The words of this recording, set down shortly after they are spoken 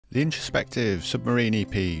The introspective Submarine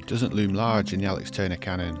EP doesn't loom large in the Alex Turner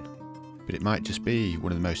canon, but it might just be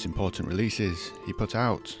one of the most important releases he put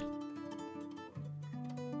out.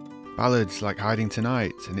 Ballads like Hiding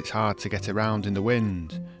Tonight and It's Hard to Get Around in the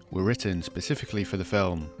Wind were written specifically for the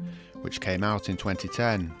film, which came out in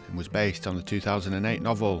 2010 and was based on the 2008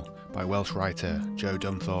 novel by Welsh writer Joe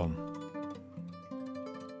Dunthorne.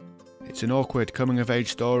 It's an awkward coming-of-age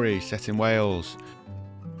story set in Wales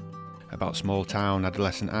about small-town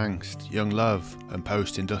adolescent angst, young love and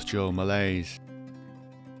post-industrial malaise.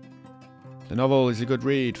 The novel is a good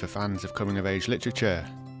read for fans of coming-of-age literature.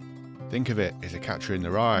 Think of it as a Catcher in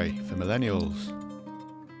the Rye for millennials.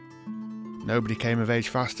 Nobody came of age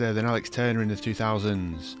faster than Alex Turner in the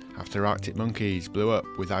 2000s, after Arctic Monkeys blew up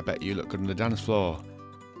with I Bet You Look Good on the Dance Floor.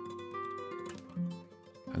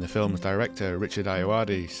 And the film's director Richard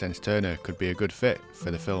Ayoade sensed Turner could be a good fit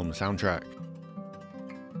for the film's soundtrack.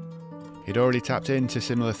 He'd already tapped into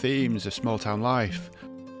similar themes of small-town life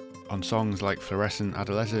on songs like Fluorescent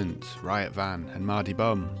Adolescent, Riot Van and Mardy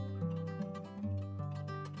Bum.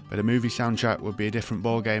 But a movie soundtrack would be a different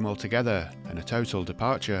ballgame altogether and a total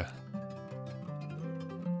departure.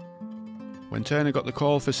 When Turner got the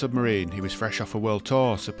call for Submarine, he was fresh off a world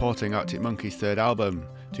tour supporting Arctic Monkeys' third album,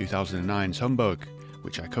 2009's Humbug,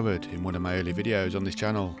 which I covered in one of my early videos on this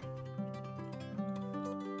channel.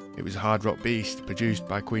 It was a hard rock beast produced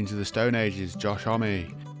by Queens of the Stone Age's Josh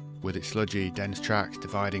Homme, with its sludgy, dense tracks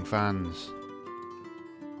dividing fans.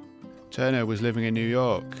 Turner was living in New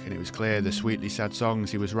York, and it was clear the sweetly sad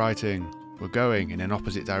songs he was writing were going in an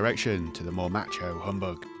opposite direction to the more macho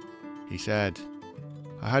Humbug. He said,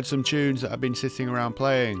 "I had some tunes that I've been sitting around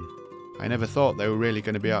playing. I never thought they were really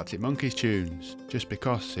going to be Arctic Monkeys tunes, just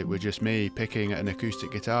because it were just me picking at an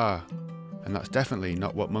acoustic guitar, and that's definitely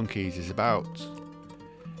not what Monkeys is about.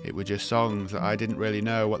 It were just songs that I didn't really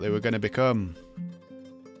know what they were going to become."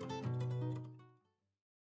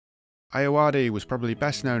 Ayoade was probably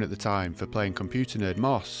best known at the time for playing computer nerd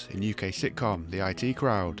Moss in UK sitcom The IT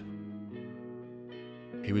Crowd.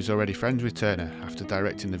 He was already friends with Turner after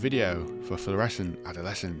directing the video for Fluorescent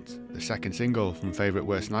Adolescent, the second single from Favourite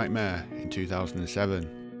Worst Nightmare in 2007.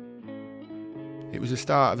 It was the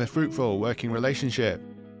start of a fruitful working relationship,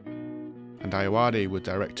 and Ayoade would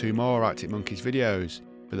direct 2 more Arctic Monkeys videos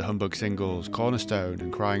for the Humbug singles Cornerstone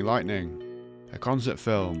and Crying Lightning, a concert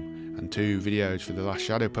film, and 2 videos for The Last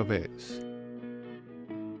Shadow Puppets.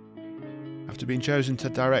 After being chosen to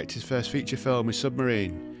direct his first feature film with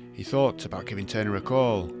Submarine, he thought about giving Turner a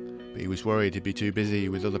call, but he was worried he'd be too busy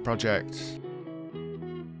with other projects.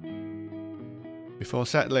 Before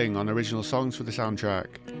settling on original songs for the soundtrack,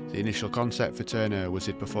 the initial concept for Turner was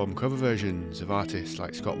he'd perform cover versions of artists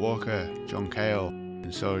like Scott Walker, John Cale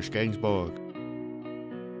and Serge Gainsbourg.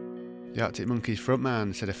 The Arctic Monkeys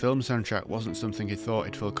frontman said a film soundtrack wasn't something he thought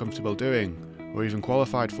he'd feel comfortable doing, or even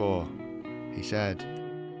qualified for. He said,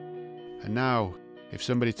 "And now, if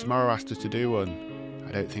somebody tomorrow asked us to do one,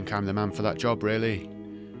 I don't think I'm the man for that job really,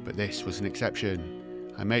 but this was an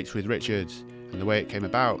exception. I'm mates with Richard, and the way it came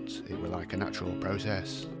about, it were like a natural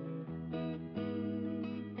process."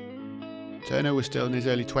 Turner was still in his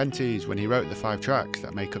early 20s when he wrote the 5 tracks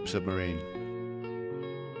that make up Submarine.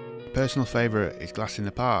 A personal favourite is Glass in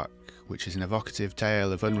the Park, which is an evocative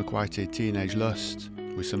tale of unrequited teenage lust,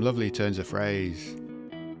 with some lovely turns of phrase.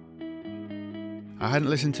 I hadn't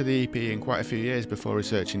listened to the EP in quite a few years before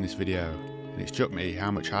researching this video, and it struck me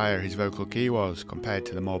how much higher his vocal key was compared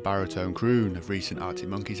to the more baritone croon of recent Arctic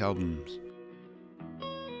Monkeys albums.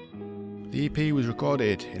 The EP was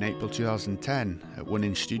recorded in April 2010 at 1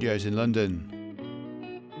 Inch Studios in London,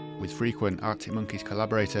 with frequent Arctic Monkeys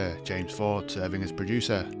collaborator James Ford serving as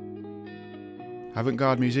producer.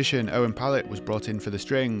 Avant-garde musician Owen Pallett was brought in for the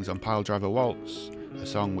strings on Piledriver Waltz, a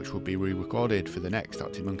song which would be re-recorded for the next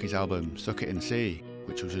Arctic Monkeys album, Suck It and See,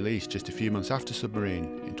 which was released just a few months after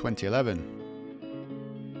Submarine in 2011.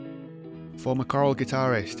 Former Coral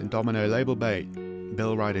guitarist and Domino label mate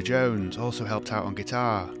Bill Ryder-Jones also helped out on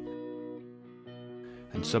guitar,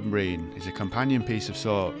 and Submarine is a companion piece of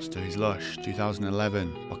sorts to his lush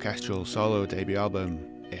 2011 orchestral solo debut album,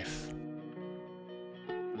 If.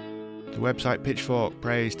 The website Pitchfork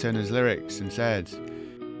praised Turner's lyrics and said,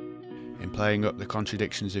 "In playing up the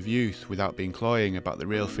contradictions of youth without being cloying about the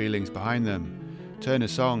real feelings behind them,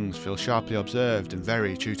 Turner's songs feel sharply observed and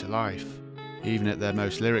very true to life, even at their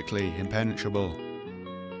most lyrically impenetrable."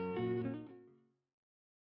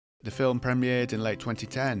 The film premiered in late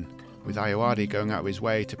 2010, with Ayoade going out of his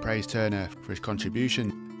way to praise Turner for his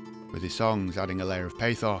contribution, with his songs adding a layer of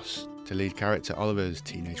pathos to lead character Oliver's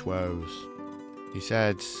teenage woes. He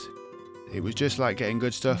said, "It was just like getting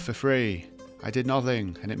good stuff for free. I did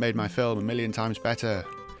nothing, and it made my film a million times better.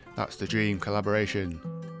 That's the dream collaboration.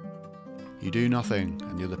 You do nothing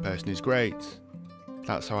and the other person is great.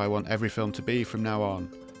 That's how I want every film to be from now on.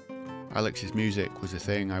 Alex's music was the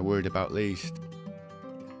thing I worried about least.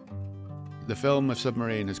 The film of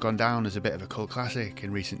Submarine has gone down as a bit of a cult classic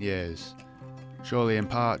in recent years, surely in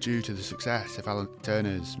part due to the success of Alan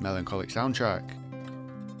Turner's melancholic soundtrack,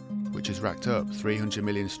 which has racked up 300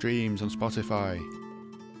 million streams on Spotify.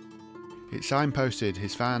 It signposted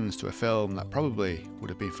his fans to a film that probably would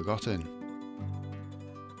have been forgotten.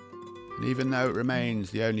 And even though it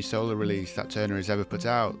remains the only solo release that Turner has ever put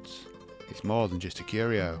out, it's more than just a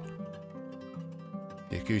curio.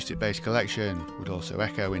 The acoustic-based collection would also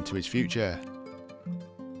echo into his future,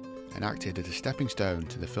 and acted as a stepping stone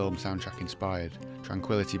to the film soundtrack-inspired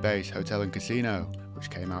Tranquility-based Hotel and Casino, which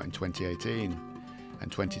came out in 2018,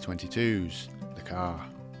 and 2022's The Car.